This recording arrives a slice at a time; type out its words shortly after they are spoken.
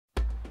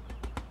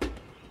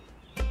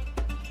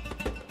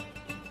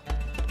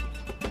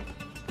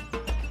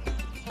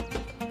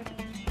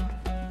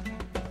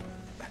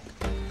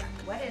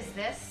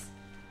this?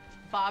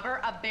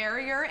 Bobber, a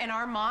barrier in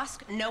our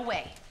mosque? No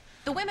way.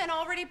 The women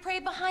already pray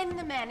behind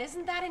the men.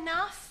 Isn't that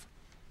enough?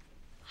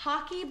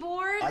 Hockey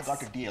boards? I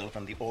got a deal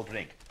from the old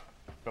rig.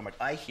 From what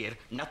I hear,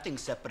 nothing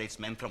separates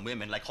men from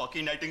women like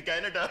hockey night in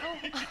Canada.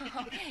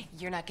 Oh.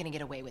 You're not gonna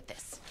get away with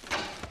this.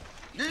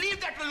 Leave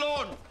that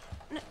alone!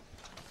 No.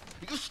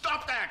 You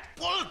stop that!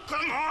 Pull,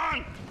 come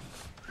on!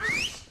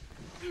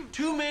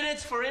 2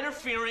 minutes for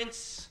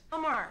interference.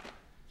 Omar,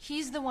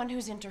 he's the one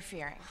who's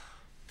interfering.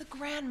 The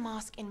Grand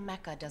Mosque in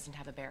Mecca doesn't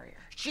have a barrier.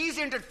 She's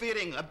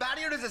interfering. A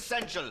barrier is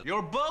essential.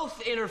 You're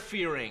both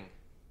interfering.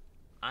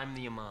 I'm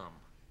the imam.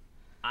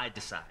 I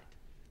decide.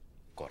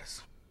 Of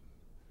course.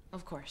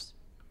 Of course.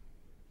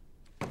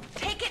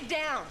 Take it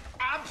down.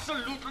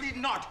 Absolutely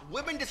not.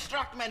 Women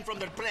distract men from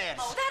their prayers.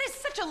 Oh, that is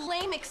such a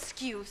lame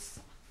excuse.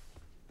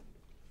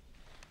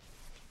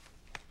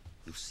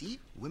 You see,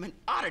 women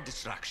are a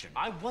distraction.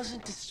 I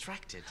wasn't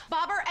distracted.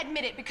 Bobber,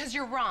 admit it, because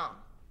you're wrong.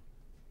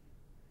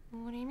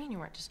 What do you mean you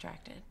weren't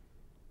distracted?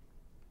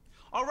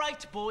 All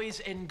right, boys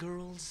and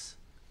girls.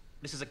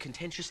 This is a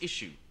contentious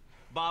issue.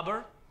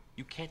 Bobber,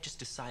 you can't just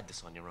decide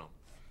this on your own.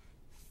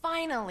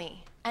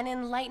 Finally, an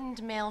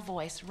enlightened male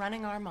voice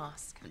running our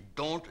mosque.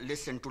 Don't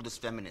listen to this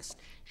feminist.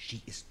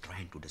 She is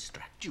trying to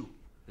distract you.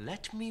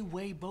 Let me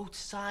weigh both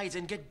sides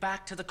and get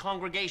back to the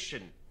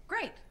congregation.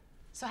 Great.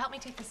 So help me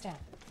take this down.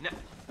 No.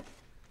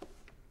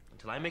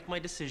 Until I make my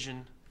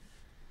decision,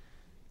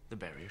 the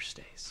barrier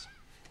stays.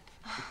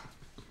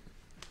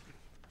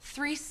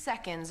 3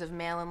 seconds of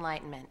male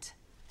enlightenment.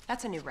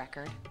 That's a new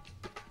record.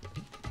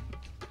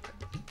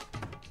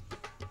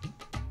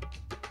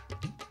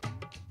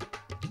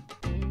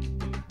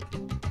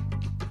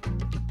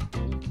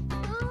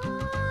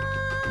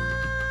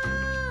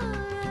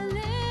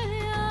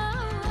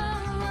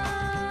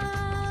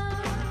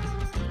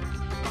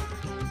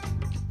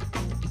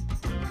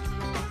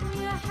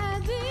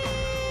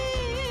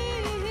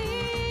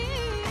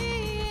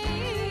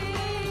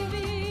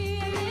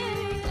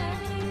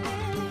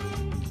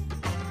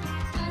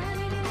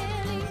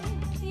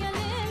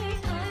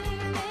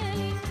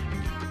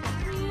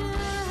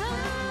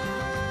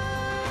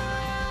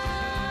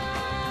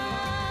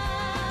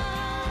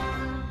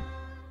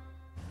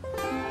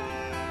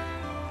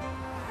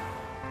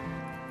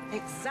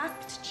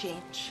 Exact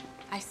change.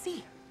 I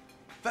see.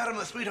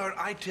 Fatima, sweetheart,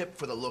 I tip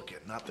for the looking,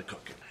 not the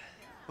cooking.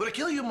 Would it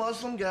kill you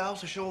Muslim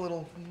gals to show a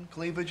little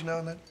cleavage now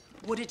and then?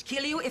 Would it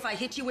kill you if I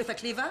hit you with a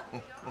cleaver?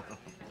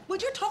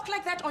 Would you talk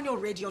like that on your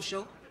radio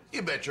show?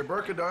 You bet your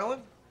burqa,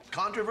 darling.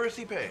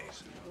 Controversy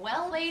pays.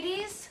 Well,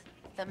 ladies,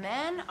 the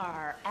men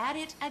are at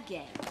it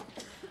again.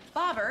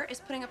 Bobber is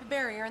putting up a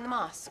barrier in the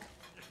mosque.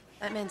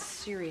 That man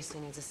seriously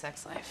needs a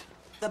sex life.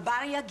 The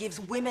barrier gives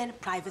women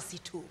privacy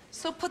too.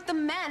 So put the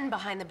men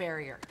behind the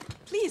barrier.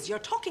 Please, you're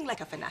talking like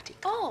a fanatic.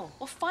 Oh,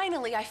 well,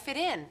 finally I fit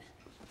in.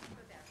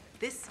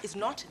 This is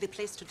not the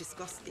place to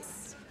discuss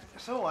this.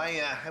 So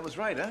I was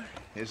right, huh?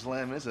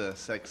 Islam is a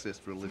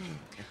sexist religion.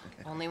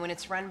 Only when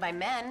it's run by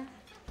men.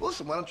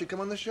 Listen, why don't you come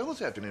on the show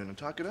this afternoon and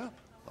talk it up?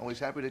 Always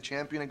happy to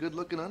champion a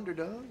good-looking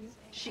underdog.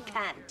 She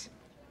can't.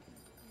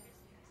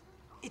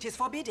 It is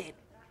forbidden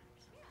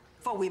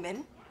for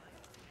women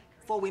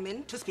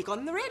to speak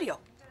on the radio.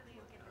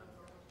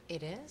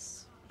 It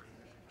is?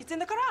 It's in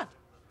the Quran.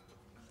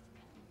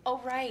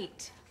 Oh,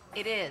 right.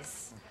 It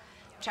is.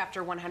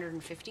 Chapter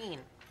 115.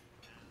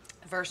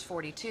 Verse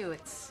 42,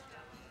 it's...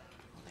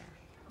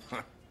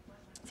 Huh.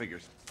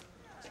 Figures.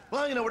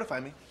 Well, you know where to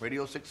find me.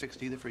 Radio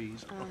 660, The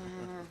Freeze.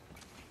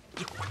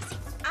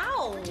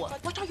 Ow!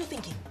 What are you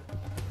thinking?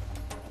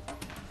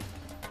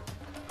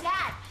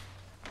 Dad,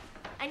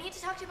 I need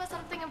to talk to you about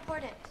something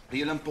important.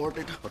 Real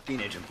important or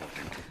teenage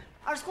important?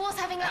 Our school is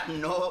having a...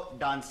 No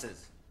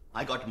dances.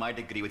 I got my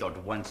degree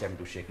without 1 cent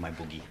to shake my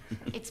boogie.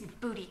 It's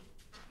booty.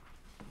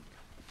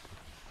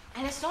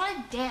 And it's not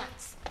a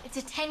dance. It's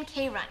a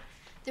 10K run.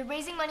 They're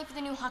raising money for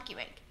the new hockey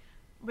rink.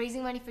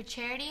 Raising money for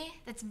charity?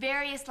 That's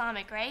very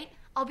Islamic, right?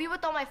 I'll be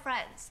with all my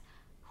friends,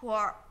 who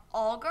are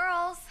all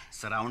girls.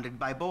 Surrounded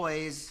by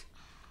boys.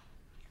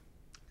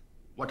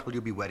 What will you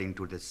be wearing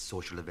to this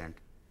social event?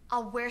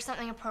 I'll wear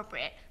something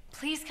appropriate.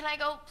 Please, can I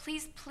go?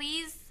 Please,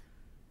 please?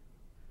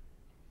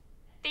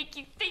 Thank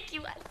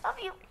you, I love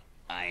you.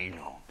 I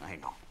know.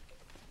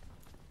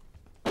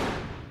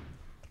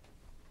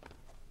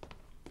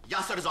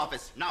 Yasser's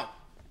office, now.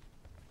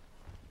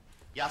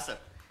 Yasser,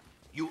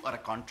 you are a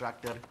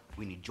contractor.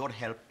 We need your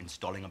help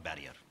installing a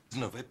barrier.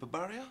 No vapor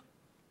barrier?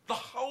 The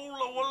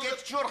whole of...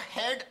 Get your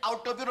head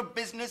out of your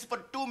business for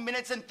 2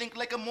 minutes and think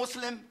like a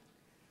Muslim.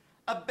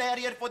 A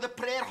barrier for the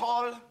prayer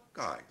hall.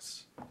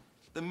 Guys,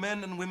 the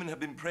men and women have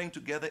been praying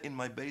together in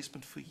my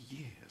basement for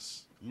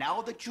years.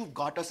 Now that you've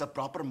got us a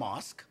proper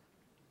mosque,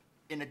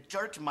 in a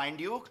church, mind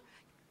you,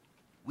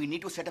 we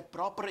need to set a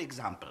proper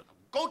example.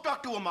 Go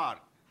talk to Omar.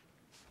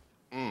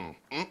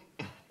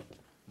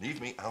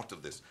 Leave me out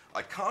of this.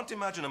 I can't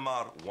imagine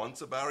Amar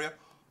wants a barrier,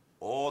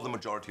 or the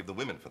majority of the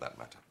women, for that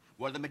matter.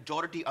 Well, the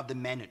majority of the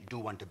men do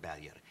want a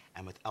barrier,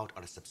 and without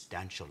our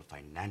substantial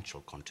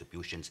financial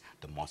contributions,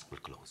 the mosque will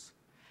close.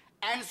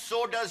 And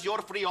so does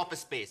your free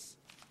office space.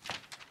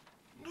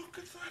 Look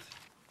at that.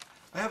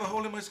 I have a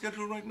hole in my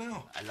schedule right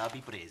now. Allah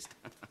be praised.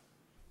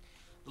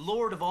 The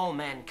Lord of all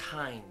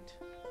mankind.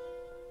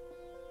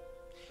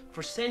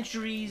 For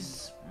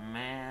centuries,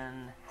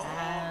 man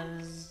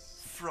has...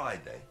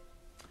 Friday.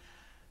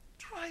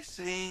 Try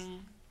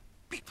saying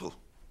people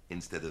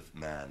instead of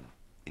man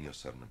in your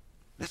sermon.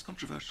 Less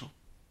controversial.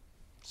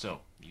 So,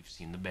 you've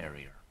seen the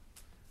barrier.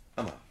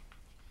 Amma,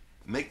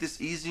 make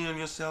this easy on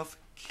yourself.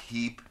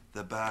 Keep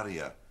the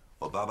barrier,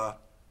 or Baba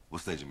will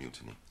stage a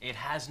mutiny. It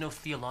has no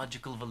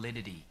theological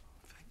validity.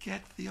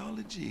 Forget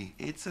theology.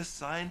 It's a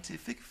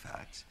scientific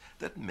fact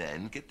that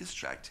men get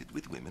distracted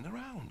with women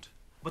around.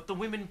 But the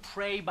women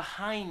pray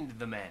behind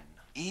the men.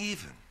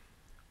 Even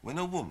when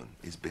a woman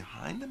is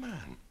behind a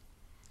man,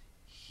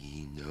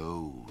 he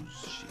knows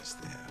she's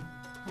there.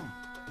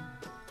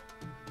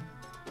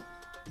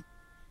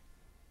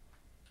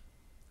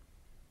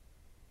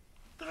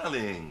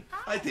 Darling,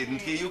 I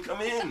didn't hear you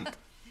come in.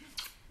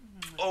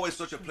 Always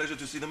such a pleasure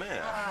to see the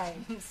mayor. Hi.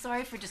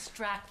 Sorry for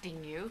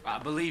distracting you.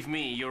 Believe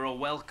me, you're a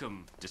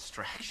welcome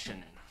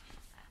distraction.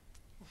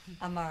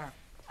 Amar,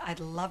 I'd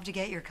love to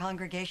get your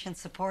congregation's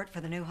support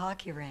for the new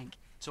hockey rink.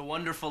 It's a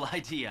wonderful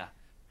idea.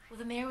 Well,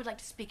 the mayor would like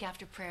to speak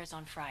after prayers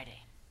on Friday.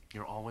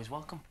 You're always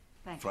welcome.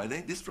 Thanks.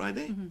 Friday? This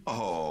Friday?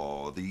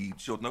 Oh, the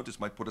short notice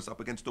might put us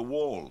up against a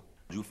wall.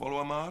 Do you follow,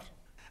 Amar?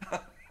 I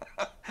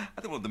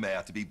don't want the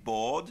mayor to be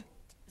bored.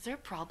 Is there a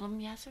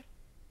problem, Yasser?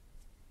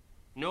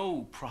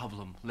 No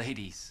problem,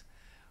 ladies.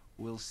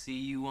 We'll see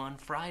you on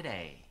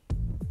Friday.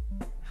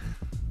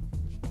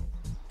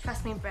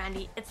 Trust me,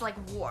 Brandy, it's like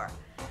war.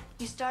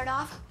 You start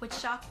off with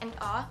shock and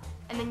awe,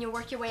 and then you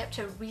work your way up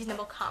to a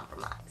reasonable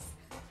compromise.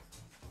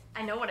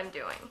 I know what I'm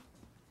doing.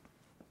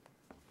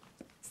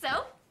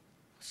 So?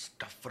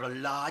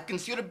 Astaghfirullah, I can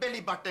see your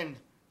belly button.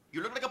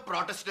 You look like a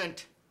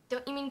Protestant.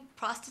 Don't you mean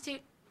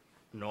prostitute?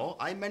 No,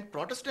 I meant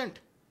Protestant.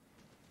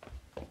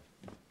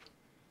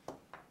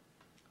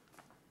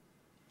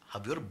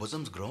 Have your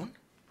bosoms grown?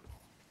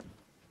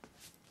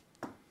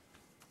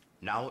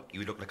 Now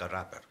you look like a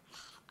rapper.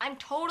 I'm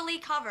totally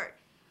covered.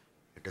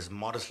 It is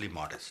modestly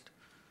modest.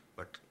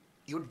 But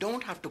you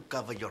don't have to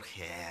cover your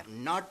hair,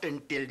 not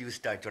until you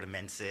start your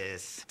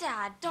menses.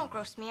 Dad, don't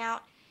gross me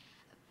out.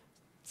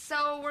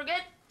 So, we're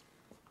good?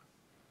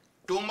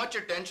 Too much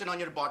attention on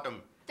your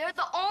bottom. They're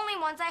the only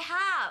ones I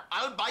have.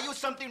 I'll buy you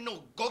something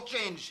new. Go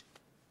change.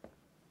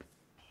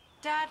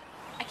 Dad,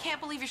 I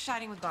can't believe you're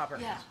siding with Bobber.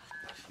 Yeah.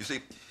 You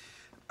see,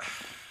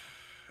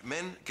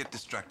 men get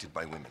distracted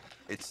by women.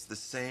 It's the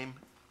same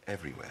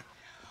everywhere.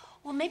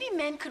 Well, maybe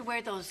men could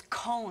wear those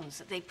cones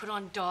that they put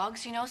on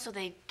dogs, you know, so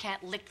they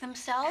can't lick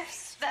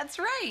themselves. That's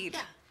right.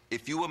 Yeah.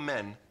 If you were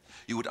men,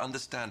 you would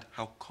understand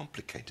how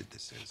complicated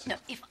this is. No,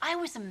 if I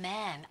was a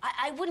man,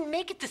 I wouldn't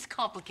make it this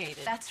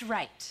complicated. That's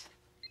right.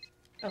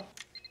 Oh.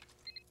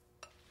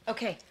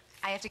 Okay,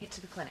 I have to get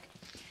to the clinic.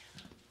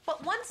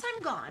 But once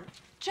I'm gone,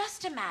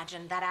 just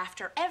imagine that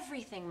after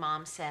everything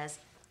Mom says,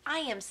 I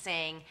am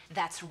saying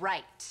that's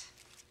right.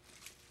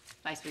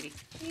 Bye, sweetie.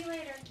 See you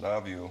later.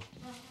 Love you.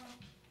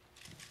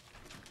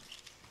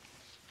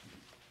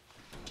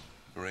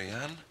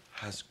 Rayanne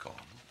has gone.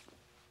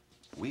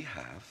 We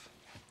have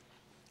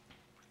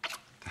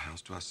the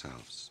house to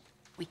ourselves.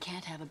 We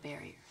can't have a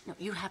barrier. No,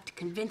 you have to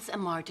convince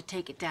Amar to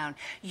take it down.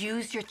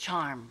 Use your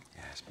charm.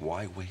 Yes,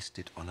 why waste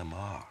it on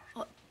Amar?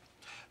 Well,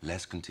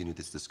 Let's continue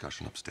this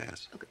discussion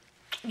upstairs. okay.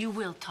 You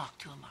will talk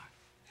to Amar.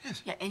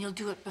 Yes. Yeah, and you'll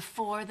do it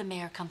before the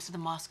mayor comes to the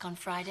mosque on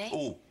Friday.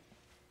 Oh,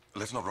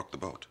 let's not rock the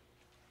boat.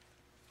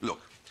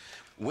 Look,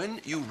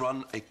 when you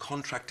run a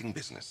contracting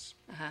business,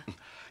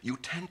 you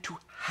tend to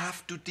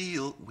have to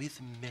deal with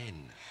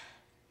men.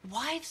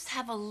 Wives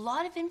have a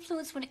lot of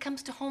influence when it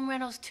comes to home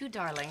renos too,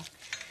 darling.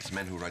 It's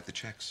men who write the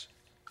checks.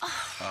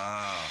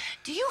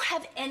 Do you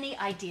have any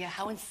idea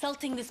how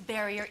insulting this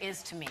barrier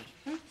is to me?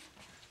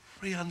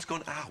 Rayanne's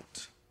gone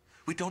out.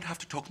 We don't have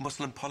to talk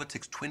Muslim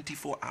politics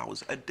 24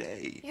 hours a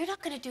day. You're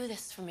not going to do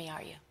this for me,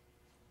 are you?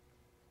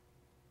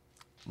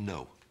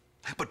 No.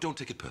 But don't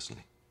take it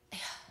personally.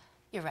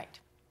 You're right.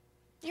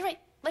 You're right.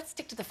 Let's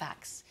stick to the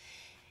facts.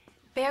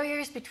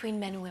 Barriers between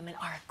men and women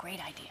are a great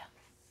idea.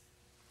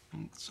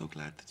 I'm so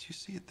glad that you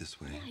see it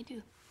this way. Yeah, I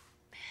do.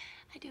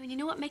 I do. And you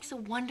know what makes a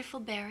wonderful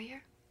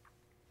barrier?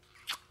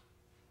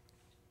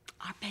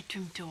 Our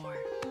bedroom door.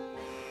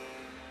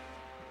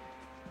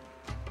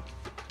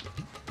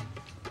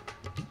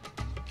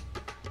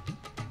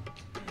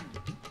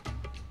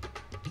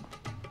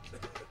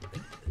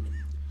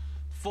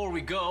 Before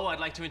we go, I'd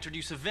like to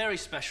introduce a very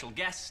special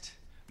guest,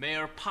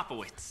 Mayor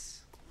Popowitz.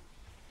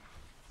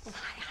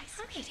 Hi,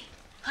 sweetie.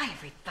 Hi,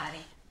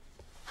 everybody.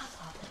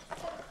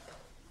 Hello.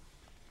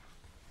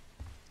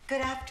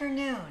 Good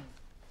afternoon.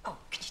 Oh,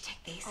 can you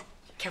take these?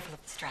 Careful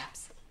of the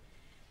straps.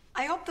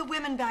 I hope the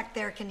women back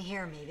there can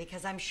hear me,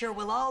 because I'm sure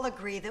we'll all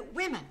agree that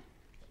women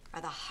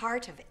are the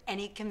heart of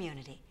any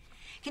community.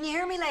 Can you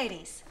hear me,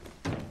 ladies?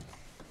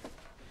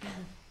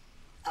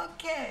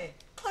 Okay,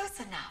 close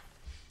enough.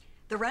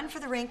 The run for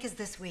the rink is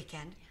this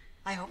weekend.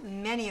 I hope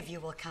many of you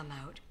will come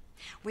out.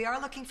 We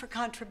are looking for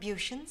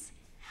contributions.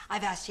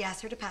 I've asked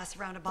Yasser to pass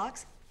around a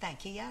box.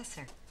 Thank you,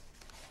 Yasser.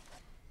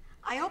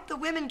 I hope the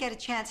women get a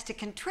chance to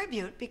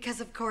contribute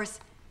because, of course,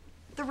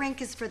 the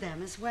rink is for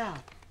them as well,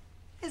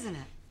 isn't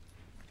it?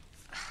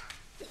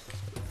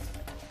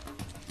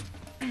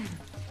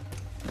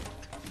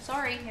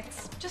 Sorry,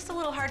 it's just a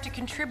little hard to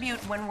contribute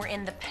when we're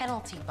in the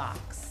penalty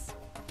box.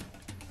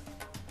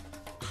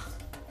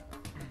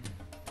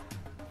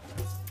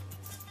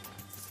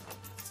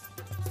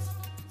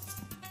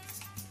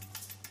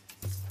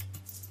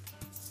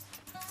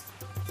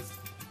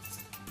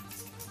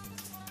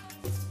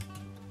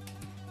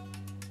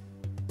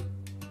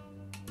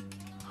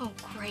 Oh,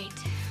 great.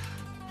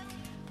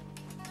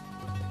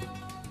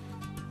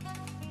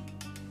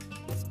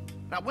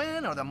 Now,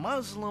 when are the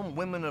Muslim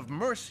women of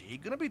mercy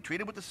gonna be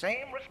treated with the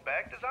same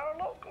respect as our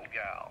local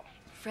gals?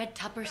 Fred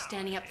Tupper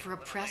standing up for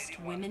oppressed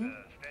women?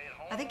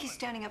 I think he's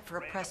standing up for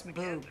oppressed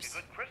boobs.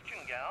 Good Christian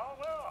gal,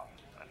 well,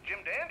 that's Jim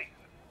Dandy.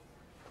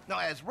 Now,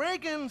 as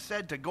Reagan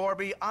said to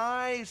Gorby,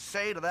 I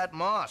say to that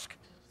mosque,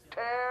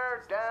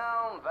 tear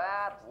down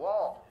that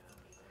wall.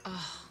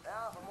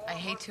 I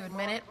hate to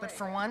admit it, but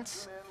for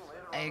once,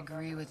 I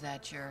agree with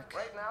that jerk.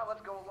 Right now,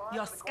 let's go live.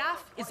 Your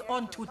scarf is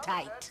on too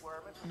tight.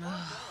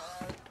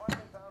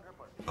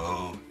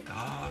 Oh,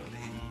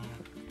 darling.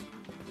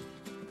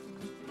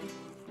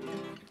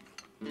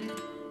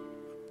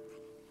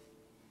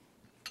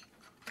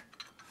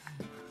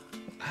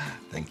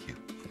 Thank you.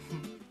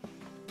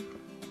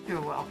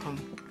 You're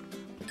welcome.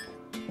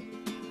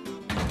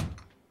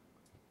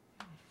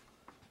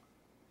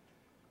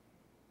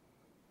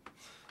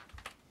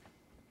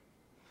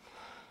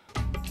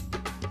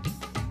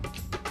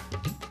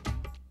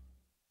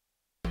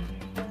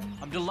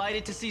 I'm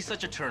delighted to see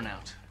such a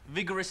turnout.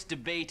 Vigorous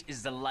debate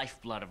is the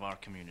lifeblood of our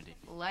community.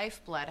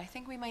 Lifeblood. I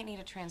think we might need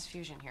a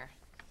transfusion here.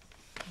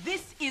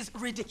 This is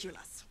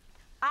ridiculous.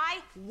 I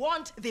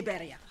want the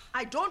barrier.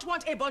 I don't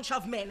want a bunch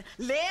of men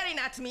leering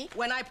at me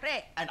when I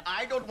pray. And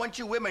I don't want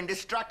you women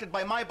distracted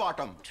by my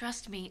bottom.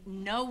 Trust me,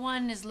 no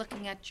one is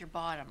looking at your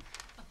bottom.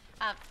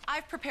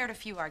 I've prepared a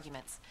few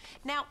arguments.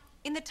 Now,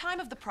 in the time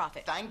of the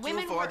Prophet, Thank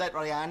women you for were... that,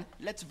 Ryan.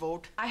 Let's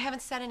vote. I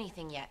haven't said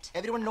anything yet.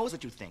 Everyone knows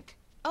what you think.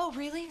 Oh,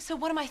 really? So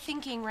what am I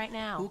thinking right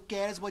now? Who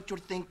cares what you're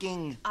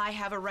thinking? I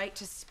have a right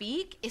to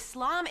speak.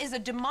 Islam is a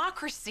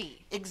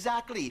democracy.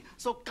 Exactly.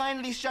 So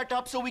kindly shut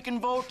up so we can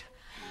vote.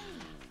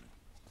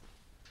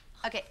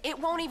 Okay, it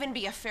won't even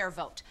be a fair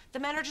vote. The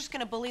men are just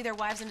gonna bully their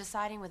wives into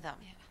siding with them.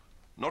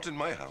 Not in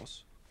my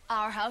house.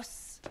 Our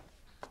house.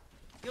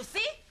 You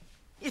see?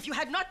 If you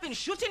had not been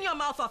shooting your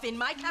mouth off in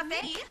my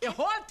cafe, the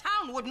whole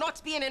town would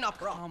not be in an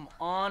uproar. Come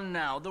on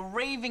now. The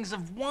ravings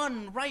of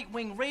one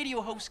right-wing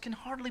radio host can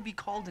hardly be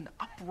called an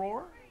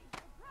uproar.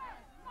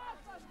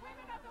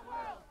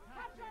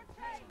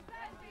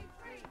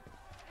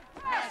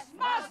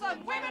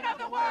 Muslim women of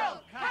the world,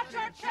 cut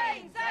your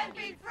chains and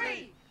be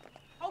free.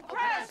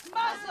 Oppressed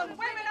Muslim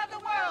women of the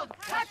world,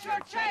 cut your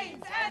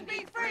chains and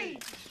be free.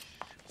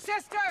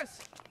 Sisters,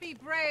 be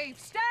brave.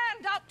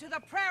 Stand up to the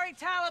Prairie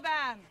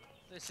Taliban.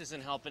 This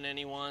isn't helping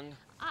anyone.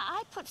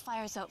 I put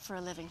fires out for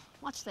a living.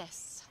 Watch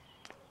this.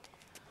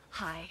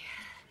 Hi.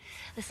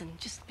 Listen,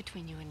 just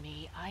between you and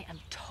me, I am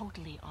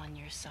totally on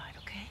your side,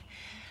 okay?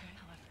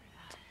 However,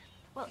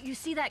 well, you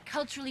see that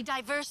culturally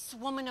diverse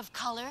woman of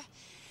color?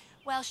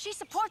 Well, she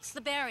supports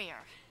the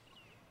barrier.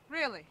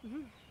 Really?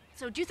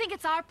 So do you think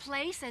it's our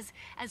place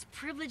as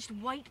privileged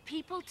white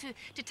people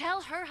to tell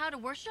her how to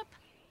worship?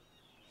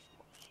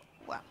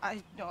 Well,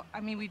 I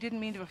mean, we didn't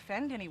mean to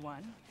offend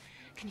anyone.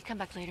 Can you come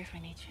back later if I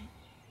need you?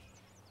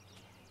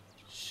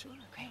 Sure.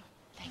 Great.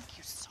 Thank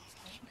you so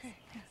much. Okay.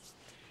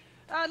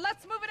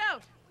 Let's move it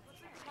out.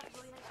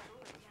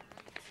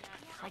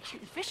 Like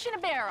shooting fish in a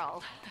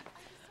barrel.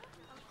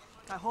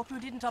 I hope you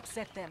didn't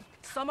upset them.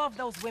 Some of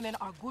those women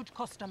are good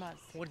customers.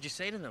 What did you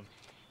say to them?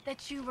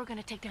 That you were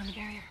gonna take down the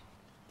barrier.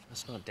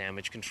 That's not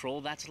damage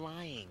control, that's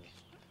lying.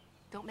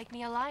 Don't make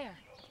me a liar.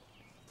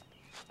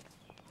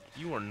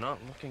 You are not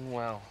looking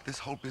well. This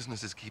whole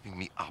business is keeping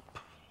me up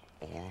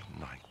all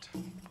night.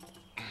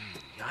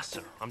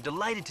 Yasser, I'm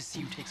delighted to see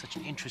you take such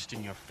an interest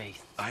in your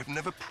faith. I've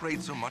never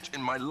prayed so much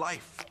in my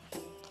life.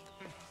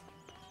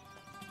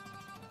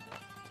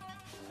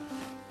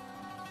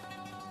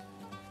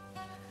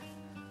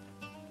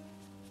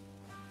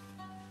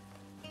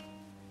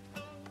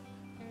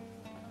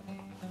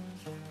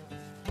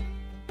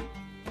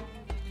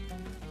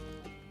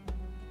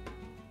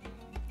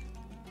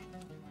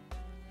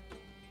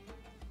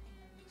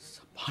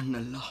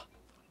 Subhanallah.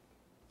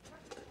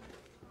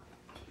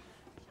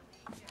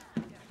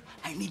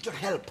 I need your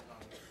help.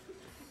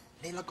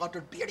 Layla got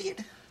her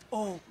period.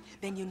 Oh,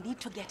 then you need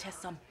to get her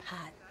some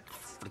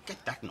pads.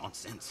 Forget that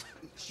nonsense.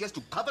 She has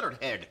to cover her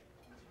head.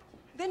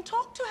 Then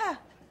talk to her.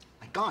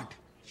 I can't.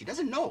 She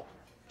doesn't know.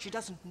 She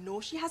doesn't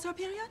know she has her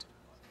period?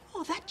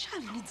 Oh, that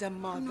child needs a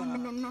mother.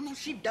 No.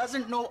 She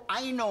doesn't know.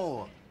 I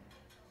know.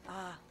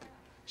 Ah,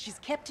 she's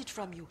kept it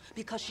from you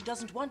because she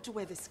doesn't want to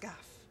wear the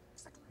scarf.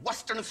 It's like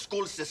Western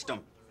school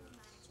system.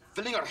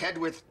 Filling her head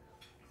with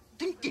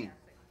thinking.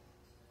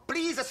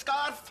 Please, a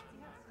scarf.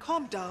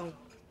 Calm down.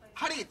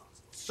 Hurry.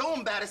 So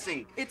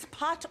embarrassing. It's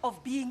part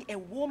of being a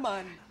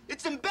woman.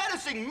 It's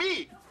embarrassing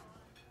me.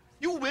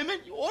 You women,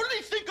 you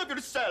only think of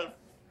yourself.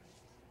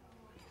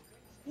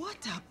 What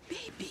a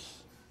baby.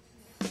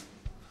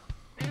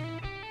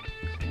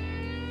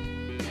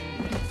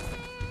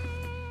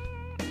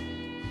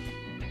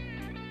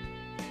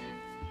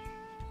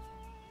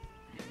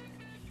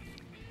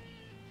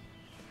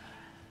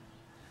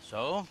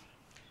 So,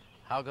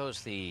 how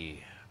goes the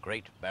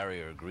Great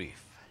Barrier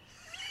Reef?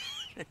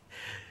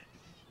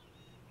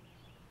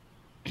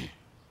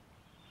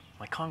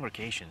 My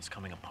congregation's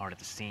coming apart at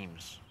the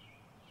seams,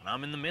 and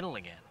I'm in the middle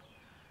again.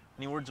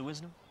 Any words of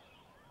wisdom?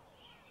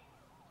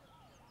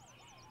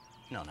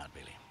 No, not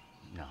really.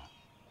 No.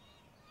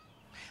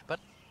 But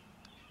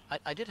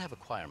I did have a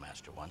choir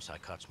master once I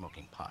caught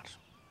smoking pot.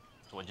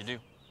 So what'd you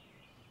do?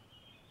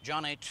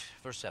 John 8,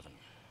 verse 7.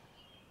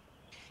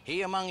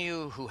 He among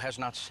you who has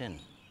not sinned,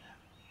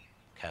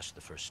 cast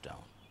the first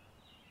stone.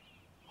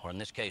 Or in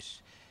this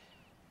case,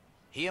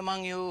 he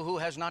among you who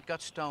has not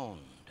got stoned,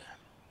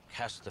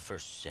 cast the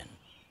first sin.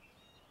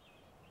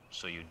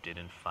 So you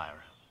didn't fire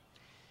him?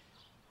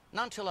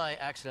 Not until I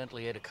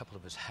accidentally ate a couple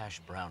of his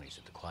hash brownies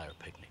at the choir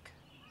picnic.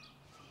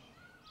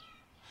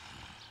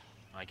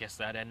 I guess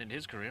that ended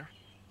his career.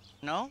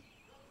 No.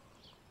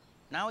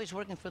 Now he's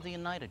working for the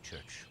United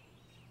Church.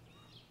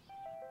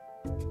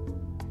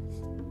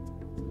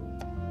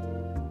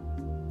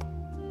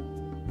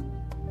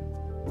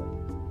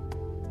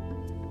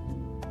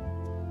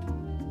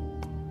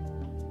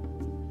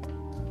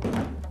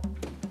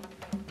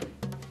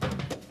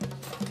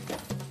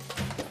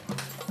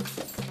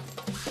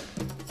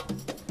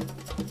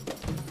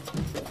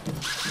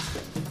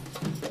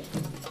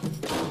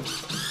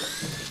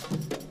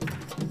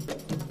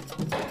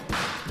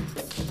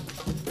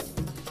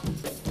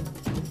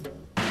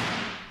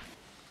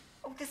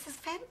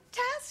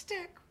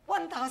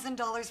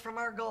 $1,000 from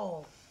our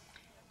goal.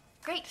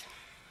 Great.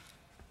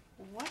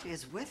 What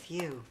is with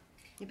you?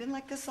 You've been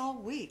like this all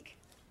week.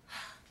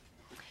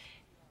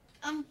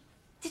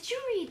 Did you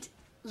read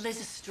Liz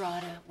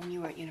Estrada when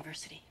you were at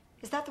university?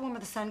 Is that the one where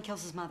the son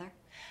kills his mother?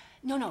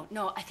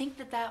 No. I think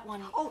that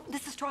one... Oh,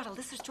 Liz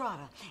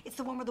Estrada. It's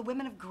the one where the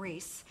women of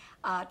Greece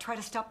try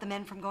to stop the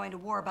men from going to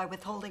war by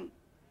withholding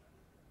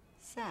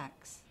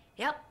sex.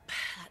 Yep,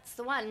 that's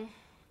the one.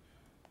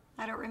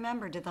 I don't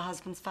remember. Did the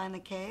husbands finally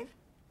cave?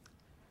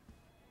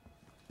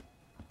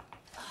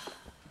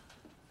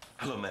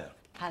 Hello, Mayor.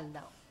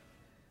 Hello.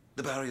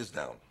 The barrier's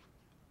down.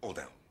 All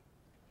down.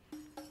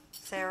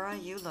 Sarah,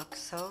 you look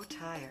so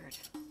tired.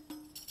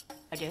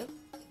 I do?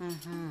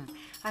 Mm-hmm.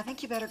 I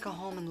think you better go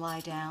home and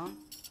lie down.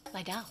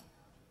 Lie down?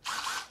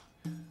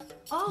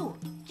 Oh,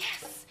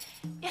 yes.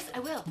 Yes, I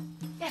will.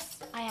 Yes,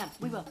 I am.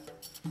 We will.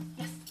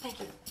 Yes, thank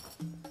you.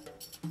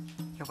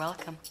 You're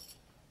welcome.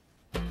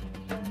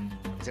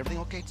 Is everything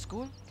okay at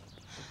school?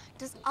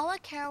 Does Allah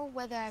care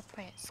whether I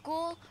pray at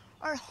school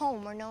or at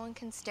home where no one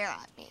can stare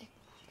at me?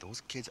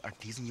 Those kids are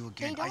teasing you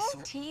again. They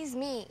don't tease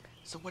me.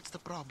 So what's the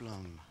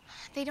problem?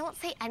 They don't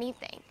say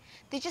anything.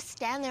 They just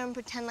stand there and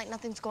pretend like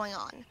nothing's going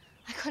on.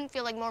 I couldn't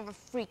feel like more of a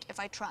freak if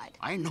I tried.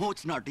 I know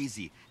it's not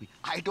easy.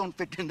 I don't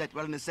fit in that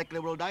well in the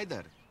secular world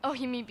either. Oh,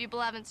 you mean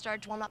people haven't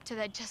started to warm up to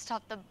that just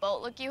off the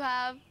boat look you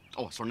have?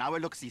 Oh, so now I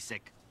look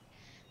seasick.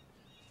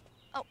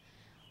 Oh,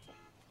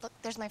 look,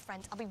 there's my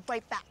friends. I'll be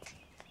right back.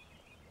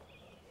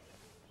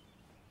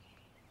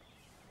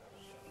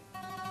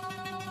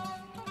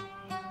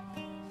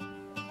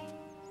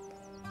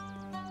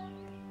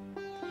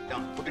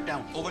 Down, put it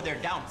down. Over there,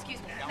 down. Excuse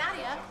me.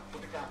 Nadia,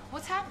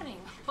 what's happening?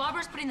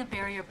 Barbara's putting the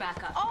barrier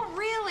back up. Oh,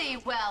 really?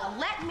 Well,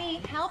 let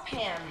me help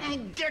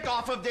him. Get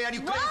off of there,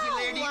 you crazy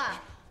lady.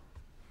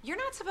 You're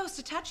not supposed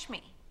to touch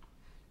me.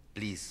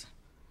 Please,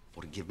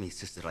 forgive me,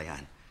 Sister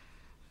Ryan.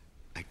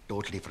 I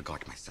totally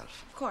forgot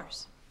myself. Of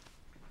course.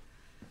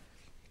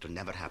 It'll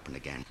never happen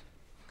again.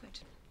 Good.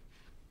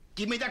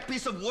 Give me that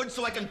piece of wood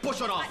so I can push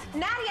it off.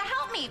 Nadia,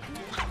 help me.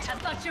 What?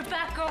 I've got your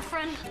back,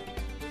 girlfriend.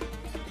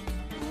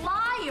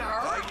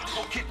 Liar. I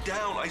took it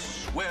down. I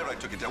swear I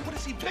took it down. What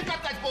is he doing? Pick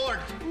up that board.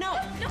 No.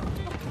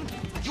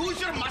 Use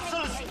your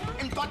muscles.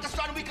 In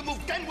Pakistan, we can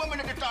move 10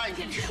 women at a time.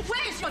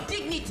 Where's your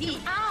dignity?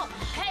 Ow!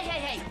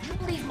 Hey!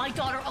 You leave my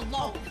daughter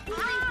alone. Leave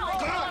my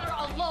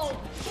daughter alone.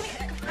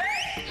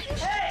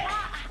 Hey!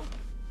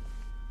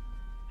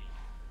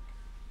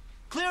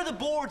 Clear the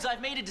boards.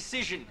 I've made a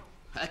decision.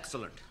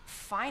 Excellent.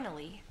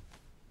 Finally.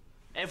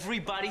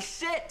 Everybody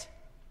sit.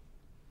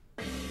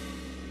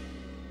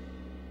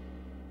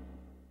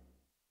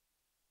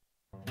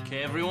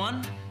 Okay,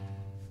 everyone.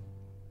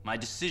 My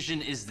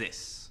decision is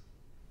this.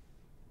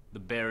 The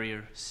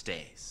barrier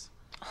stays.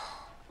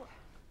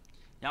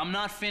 Now, I'm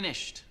not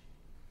finished.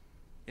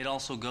 It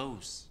also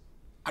goes.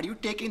 Are you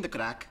taking the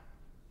crack?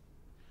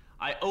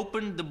 I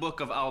opened the book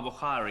of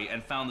Al-Bukhari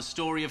and found the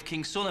story of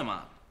King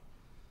Suleiman.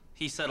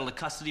 He settled a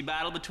custody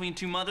battle between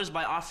two mothers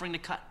by offering to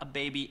cut a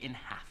baby in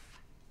half.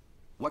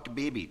 What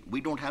baby?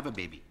 We don't have a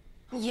baby.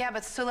 Yeah,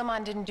 but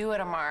Suleiman didn't do it,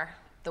 Amar.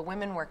 The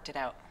women worked it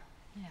out.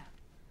 Yeah.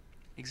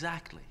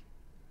 Exactly.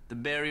 The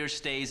barrier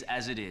stays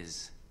as it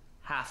is,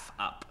 half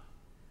up.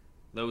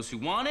 Those who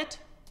want it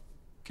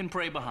can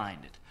pray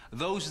behind it.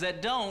 Those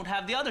that don't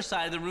have the other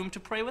side of the room to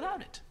pray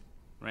without it.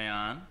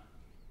 Rayan?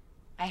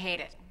 I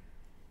hate it.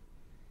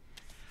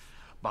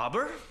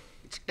 Babar?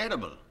 It's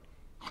terrible.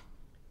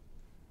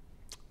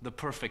 The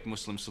perfect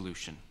Muslim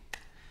solution.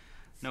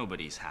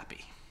 Nobody's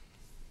happy.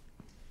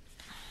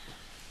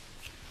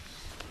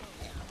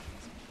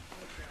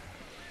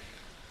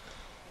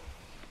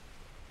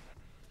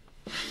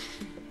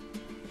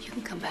 You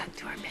can come back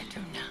to our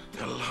bedroom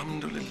now.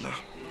 Alhamdulillah.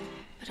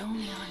 But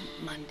only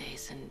on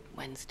Mondays and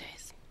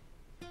Wednesdays.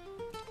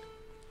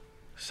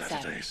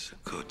 Saturdays,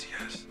 good,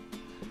 yes.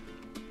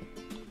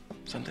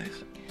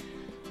 Sundays?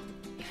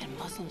 Even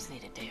Muslims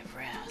need a day of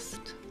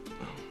rest.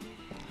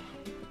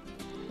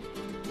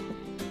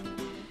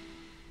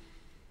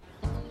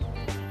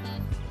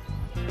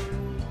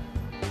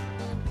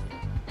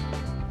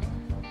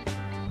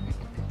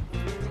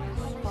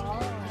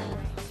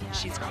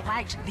 She's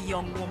quite the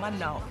young woman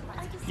now.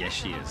 Yes,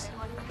 she is.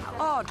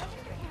 Odd.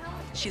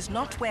 She's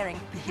not wearing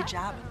the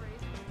hijab.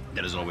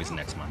 That is always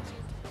next month.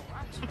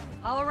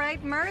 All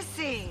right,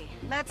 Mercy.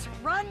 Let's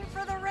run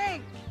for the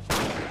ring.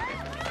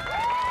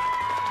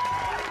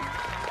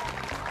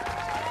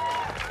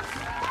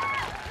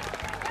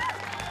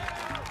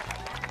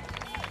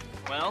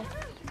 Well,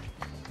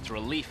 it's a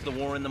relief the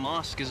war in the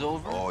mosque is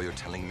over. Oh, you're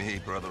telling me,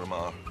 Brother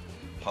Amar.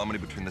 Harmony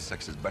between the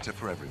sexes is better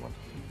for everyone.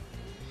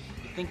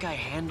 You think I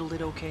handled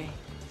it okay?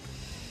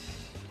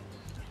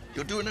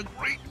 You're doing a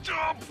great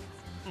job!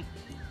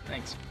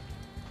 Thanks.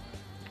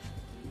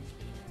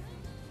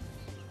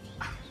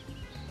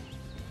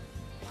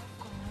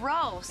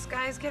 Gross.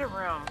 Guys, get a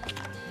room.